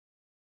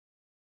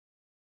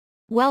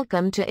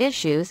Welcome to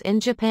Issues in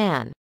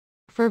Japan.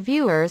 For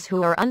viewers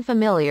who are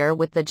unfamiliar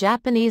with the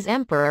Japanese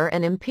emperor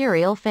and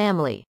imperial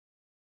family,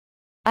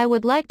 I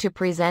would like to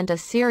present a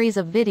series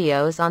of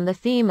videos on the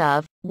theme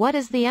of, what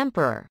is the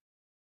emperor?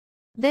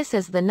 This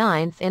is the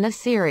 9th in a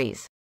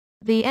series.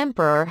 The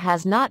emperor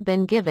has not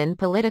been given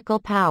political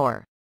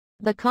power.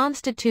 The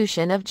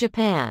Constitution of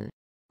Japan,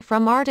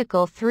 from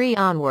Article 3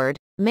 onward,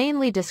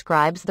 mainly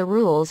describes the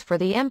rules for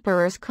the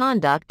emperor's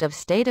conduct of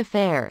state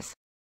affairs.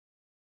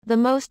 The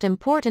most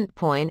important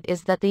point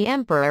is that the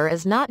emperor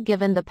is not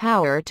given the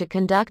power to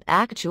conduct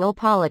actual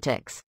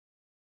politics.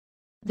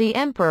 The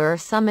emperor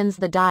summons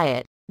the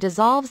Diet,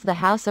 dissolves the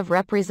House of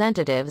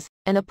Representatives,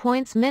 and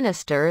appoints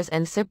ministers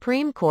and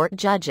Supreme Court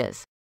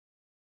judges,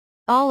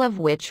 all of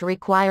which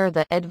require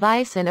the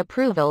advice and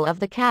approval of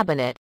the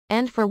cabinet,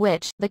 and for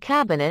which the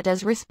cabinet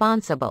is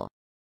responsible.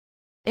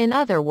 In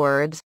other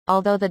words,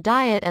 although the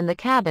Diet and the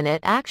cabinet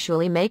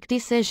actually make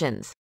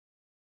decisions,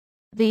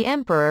 the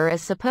emperor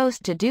is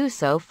supposed to do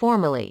so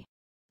formally.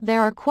 There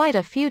are quite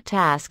a few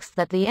tasks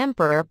that the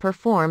emperor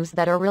performs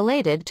that are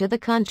related to the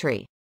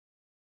country,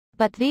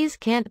 but these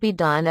can't be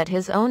done at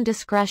his own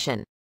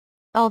discretion.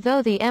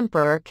 Although the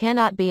emperor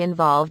cannot be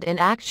involved in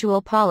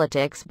actual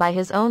politics by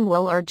his own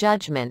will or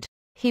judgment,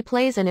 he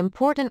plays an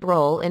important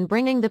role in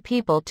bringing the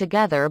people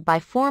together by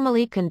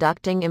formally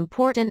conducting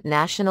important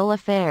national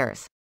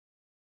affairs.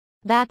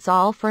 That's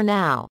all for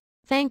now.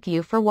 Thank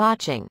you for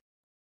watching.